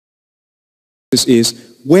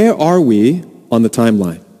is, where are we on the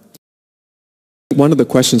timeline? One of the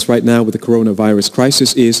questions right now with the coronavirus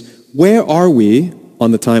crisis is, where are we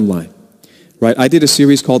on the timeline? Right? I did a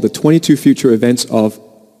series called the 22 Future Events of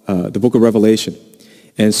the Book of Revelation.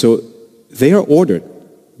 And so they are ordered.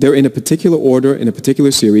 They're in a particular order, in a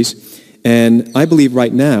particular series. And I believe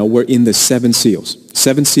right now we're in the 7 seals.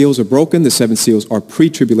 7 seals are broken. The 7 seals are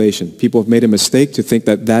pre-tribulation. People have made a mistake to think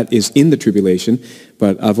that that is in the tribulation.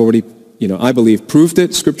 But I've already, I believe, proved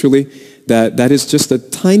it scripturally that that is just a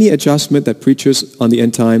tiny adjustment that preachers on the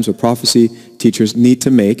end times or prophecy teachers need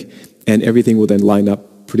to make, and everything will then line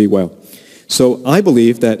up pretty well. So I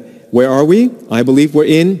believe that, where are we? I believe we're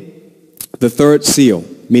in the 3rd seal,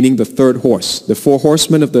 meaning the 3rd horse. The 4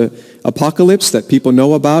 horsemen of the apocalypse that people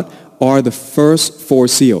know about are the first 4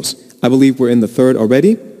 seals. I believe we're in the 3rd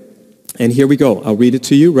already. And here we go. I'll read it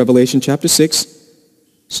to you. Revelation chapter 6,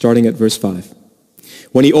 starting at verse 5.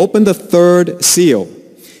 When he opened the 3rd seal,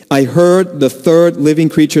 I heard the 3rd living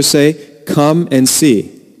creature say, "Come and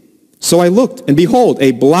see." So I looked, and behold,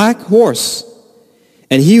 a black horse.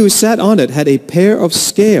 And he who sat on it had a pair of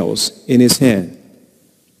scales in his hand.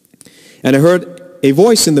 And I heard a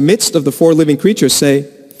voice in the midst of the 4 living creatures say,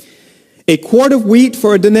 "A quart of wheat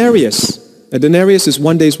for a denarius." A denarius is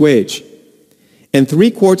 1 day's wage. "And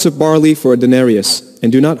 3 quarts of barley for a denarius.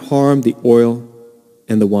 And do not harm the oil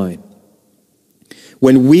and the wine."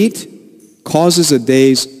 When wheat causes a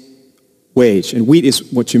day's wage, and wheat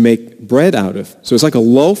is what you make bread out of. So it's like a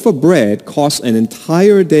loaf of bread costs an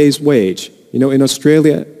entire day's wage. In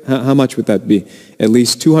Australia, how much would that be? At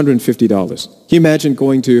least $250. Can you imagine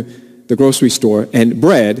going to the grocery store and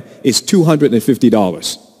bread is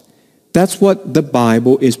 $250? That's what the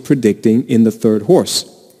Bible is predicting in the 3rd horse.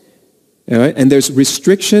 All right? And there's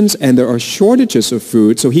restrictions and there are shortages of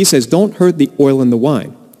food. So he says, don't hurt the oil and the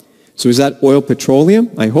wine. So is that oil petroleum?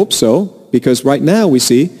 I hope so, because right now we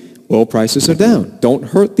see oil prices are down. Don't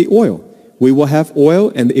hurt the oil. We will have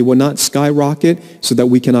oil and it will not skyrocket so that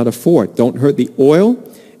we cannot afford. Don't hurt the oil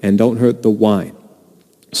and don't hurt the wine.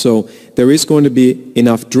 So there is going to be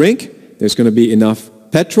enough drink. There's going to be enough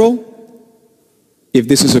petrol, if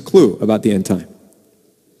this is a clue about the end time.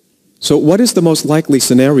 So what is the most likely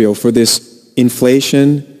scenario for this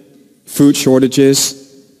inflation, food shortages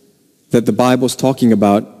that the Bible's talking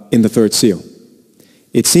about in the 3rd seal?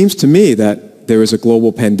 It seems to me that there is a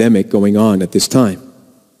global pandemic going on at this time.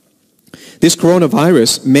 This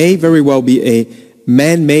coronavirus may very well be a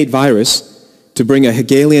man-made virus to bring a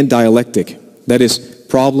Hegelian dialectic. That is,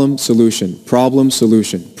 problem, solution, problem,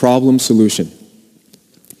 solution, problem, solution.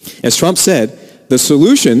 As Trump said, the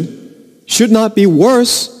solution should not be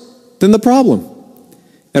worse than the problem.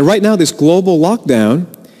 And right now, this global lockdown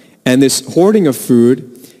and this hoarding of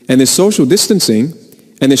food and this social distancing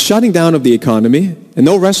and this shutting down of the economy, and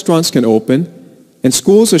no restaurants can open, and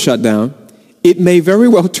schools are shut down, it may very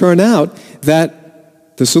well turn out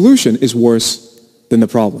that the solution is worse than the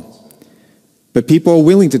problem. But people are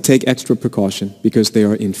willing to take extra precaution because they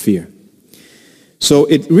are in fear. So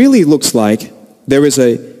it really looks like there is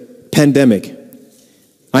a pandemic.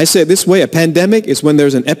 I say it this way, a pandemic is when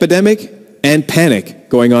there's an epidemic and panic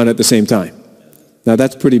going on at the same time. Now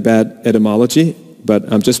that's pretty bad etymology, but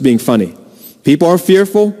I'm just being funny. People are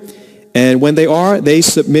fearful, and when they are, they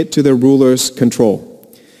submit to their rulers' control.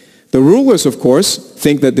 The rulers, of course,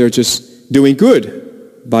 think that they're just doing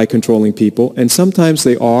good by controlling people, and sometimes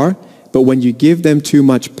they are, but when you give them too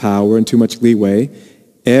much power and too much leeway,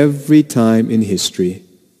 every time in history,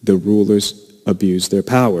 the rulers abuse their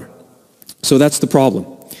power. So that's the problem.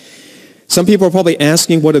 Some people are probably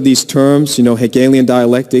asking, what are these terms? Hegelian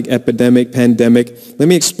dialectic, epidemic, pandemic. Let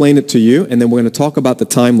me explain it to you, and then we're going to talk about the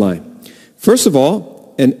timeline. First of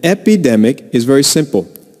all, an epidemic is very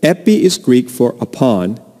simple. Epi is Greek for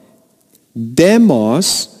upon.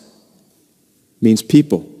 Demos means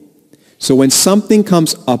people. So when something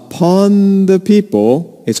comes upon the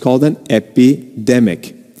people, it's called an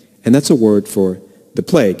epidemic. And that's a word for the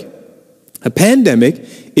plague. A pandemic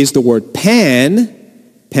is the word pan,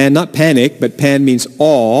 not panic, but pan means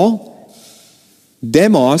all.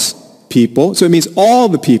 Demos, people. So it means all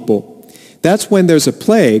the people. That's when there's a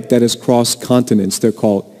plague that has crossed continents. They're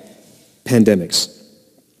called pandemics.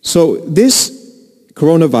 So this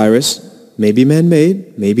coronavirus may be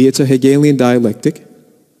man-made. Maybe it's a Hegelian dialectic.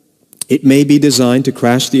 It may be designed to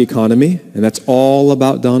crash the economy, and that's all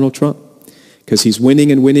about Donald Trump, because he's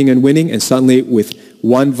winning and winning and winning, and suddenly with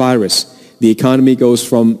one virus, the economy goes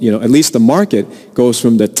from, at least the market goes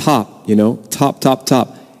from the top,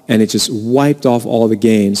 top, and it just wiped off all the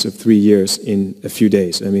gains of 3 years in a few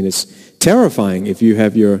days. I mean, it's terrifying if you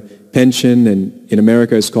have your pension, and in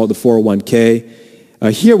America it's called the 401k.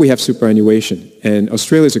 Here we have superannuation, and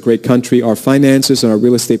Australia is a great country. Our finances and our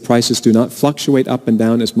real estate prices do not fluctuate up and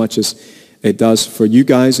down as much as it does for you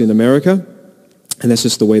guys in America, and that's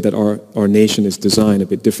just the way that our nation is designed a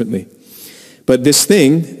bit differently. But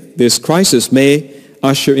this crisis may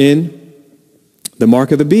usher in the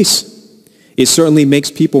mark of the beast. It certainly makes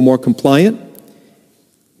people more compliant,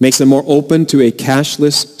 makes them more open to a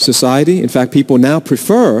cashless society. In fact, people now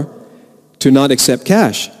prefer to not accept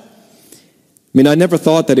cash. I mean, I never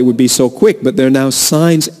thought that it would be so quick, but there are now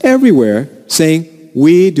signs everywhere saying,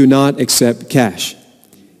 we do not accept cash.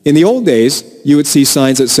 In the old days, you would see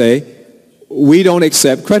signs that say, we don't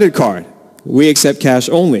accept credit card. We accept cash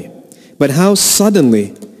only. But how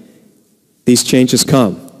suddenly these changes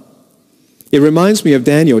come. It reminds me of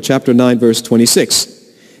Daniel chapter 9, verse 26.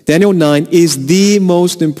 Daniel 9 is the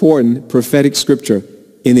most important prophetic scripture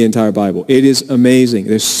in the entire Bible. It is amazing.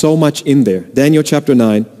 There's so much in there. Daniel chapter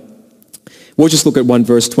 9. We'll just look at one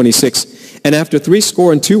verse 26. And after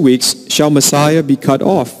 62 weeks shall Messiah be cut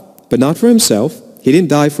off, but not for himself. He didn't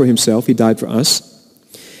die for himself. He died for us.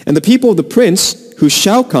 And the people of the prince who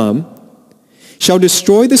shall come shall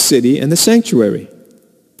destroy the city and the sanctuary.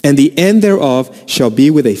 And the end thereof shall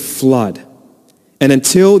be with a flood. And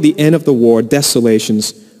until the end of the war,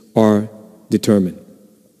 desolations are determined.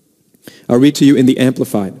 I'll read to you in the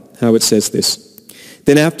Amplified how it says this.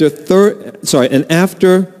 Then after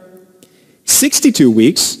 62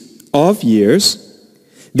 weeks of years,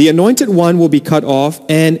 the anointed one will be cut off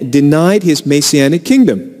and denied his messianic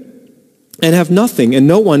kingdom, and have nothing and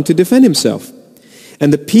no one to defend himself.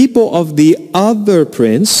 And the people of the other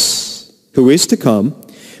prince, who is to come,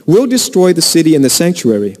 will destroy the city and the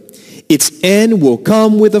sanctuary. Its end will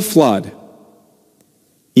come with a flood.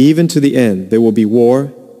 Even to the end, there will be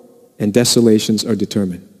war, and desolations are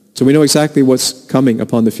determined. So we know exactly what's coming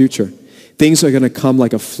upon the future. Things are going to come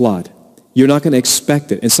like a flood. You're not going to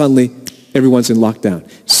expect it. And suddenly, everyone's in lockdown.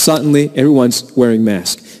 Suddenly, everyone's wearing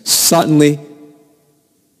masks. Suddenly,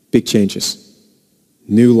 big changes.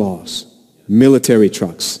 New laws. Military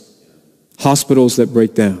trucks. Hospitals that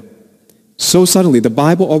break down. So suddenly, the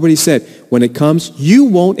Bible already said, when it comes, you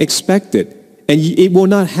won't expect it. And it will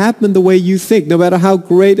not happen the way you think, no matter how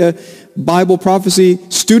great a Bible prophecy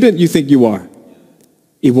student you think you are.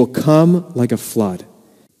 It will come like a flood.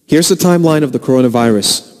 Here's the timeline of the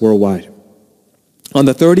coronavirus worldwide. On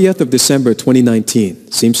the 30th of December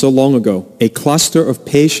 2019, seems so long ago, a cluster of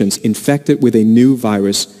patients infected with a new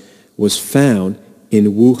virus was found in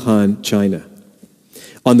Wuhan, China.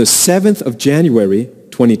 On the 7th of January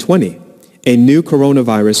 2020, a new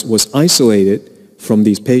coronavirus was isolated from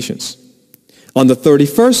these patients. On the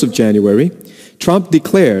 31st of January, Trump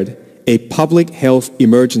declared a public health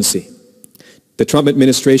emergency. The Trump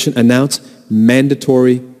administration announced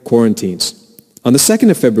mandatory quarantines. On the 2nd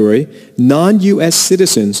of February, non-U.S.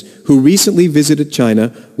 citizens who recently visited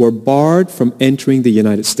China were barred from entering the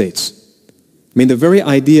United States. I mean, the very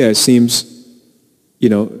idea seems,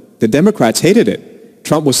 the Democrats hated it.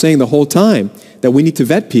 Trump was saying the whole time that we need to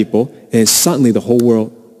vet people, and suddenly the whole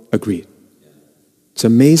world agreed. It's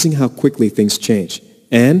amazing how quickly things change,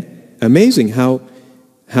 and amazing how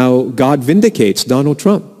God vindicates Donald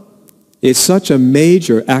Trump. It's such a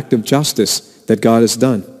major act of justice that God has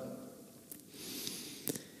done.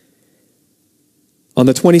 On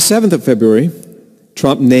the 27th of February,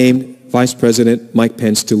 Trump named Vice President Mike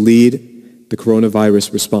Pence to lead the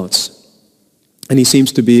coronavirus response. And he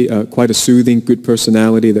seems to be quite a soothing, good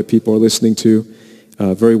personality that people are listening to,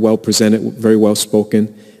 very well presented, very well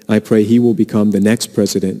spoken. I pray he will become the next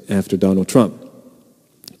president after Donald Trump.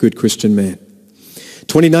 Good Christian man.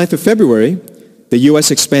 29th of February, the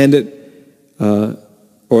U.S. expanded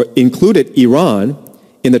or included Iran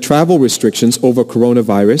in the travel restrictions over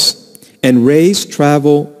coronavirus and raised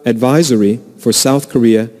travel advisory for South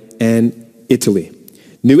Korea and Italy.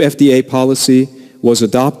 New FDA policy was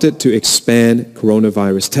adopted to expand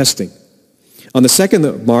coronavirus testing. On the 2nd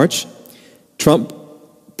of March, Trump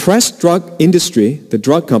pressed drug industry, the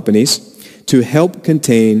drug companies, to help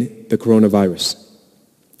contain the coronavirus.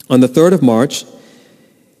 On the 3rd of March,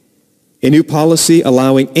 a new policy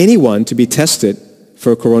allowing anyone to be tested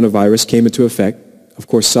for coronavirus came into effect, of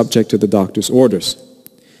course subject to the doctor's orders.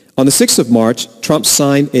 On the 6th of March, Trump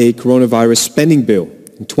signed a coronavirus spending bill.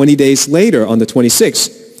 And 20 days later, on the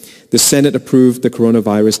 26th, the Senate approved the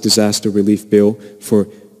coronavirus disaster relief bill for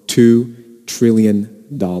 $2 trillion.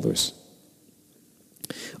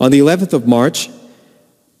 On the 11th of March,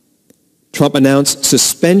 Trump announced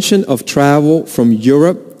suspension of travel from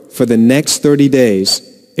Europe for the next 30 days,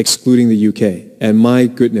 excluding the UK. And my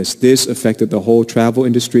goodness, this affected the whole travel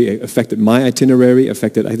industry. It affected my itinerary,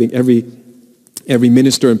 affected, I think, every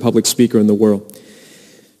minister and public speaker in the world.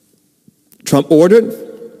 Trump ordered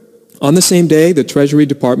on the same day the Treasury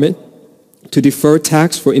Department to defer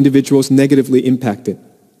tax for individuals negatively impacted.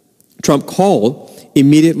 Trump called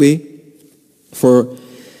immediately for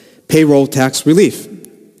payroll tax relief.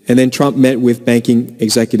 And then Trump met with banking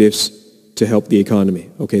executives to help the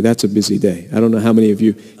economy. Okay, that's a busy day. I don't know how many of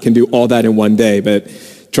you can do all that in one day, but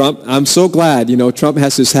Trump, I'm so glad, Trump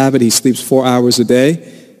has this habit. He sleeps 4 hours a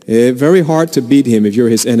day. Very hard to beat him if you're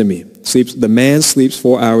his enemy. The man sleeps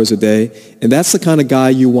 4 hours a day, and that's the kind of guy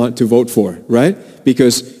you want to vote for, right?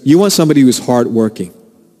 Because you want somebody who's hardworking,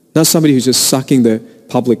 not somebody who's just sucking the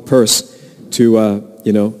public purse to,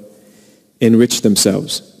 enrich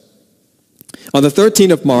themselves. On the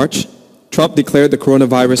 13th of March, Trump declared the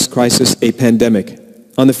coronavirus crisis a pandemic.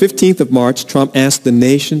 On the 15th of March, Trump asked the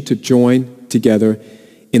nation to join together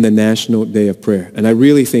in the National Day of Prayer. And I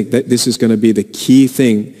really think that this is going to be the key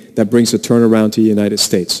thing that brings a turnaround to the United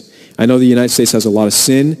States. I know the United States has a lot of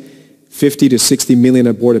sin, 50 to 60 million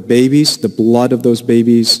aborted babies. The blood of those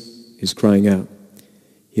babies is crying out.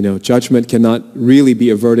 Judgment cannot really be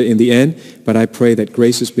averted in the end, but I pray that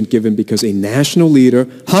grace has been given because a national leader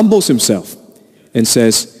humbles himself and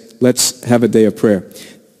says, let's have a day of prayer.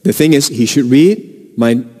 The thing is, he should read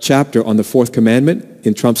my chapter on the fourth commandment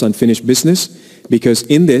in Trump's unfinished business, because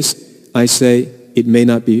in this, I say it may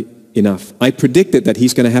not be enough. I predicted that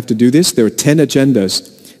he's going to have to do this. There are 10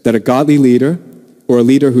 agendas that a godly leader or a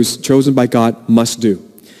leader who's chosen by God must do.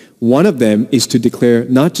 One of them is to declare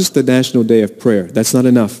not just the National Day of Prayer. That's not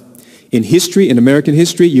enough. In history, in American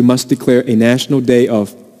history, you must declare a national day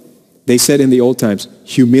of, they said in the old times,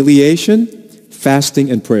 humiliation,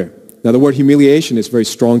 fasting, and prayer. Now, the word humiliation is very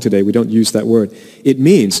strong today. We don't use that word. It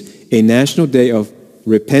means a national day of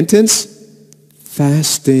repentance,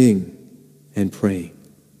 fasting, and praying.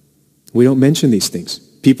 We don't mention these things.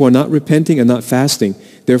 People are not repenting and not fasting.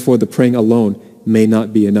 Therefore, the praying alone may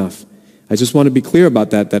not be enough. I just want to be clear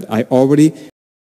about that I already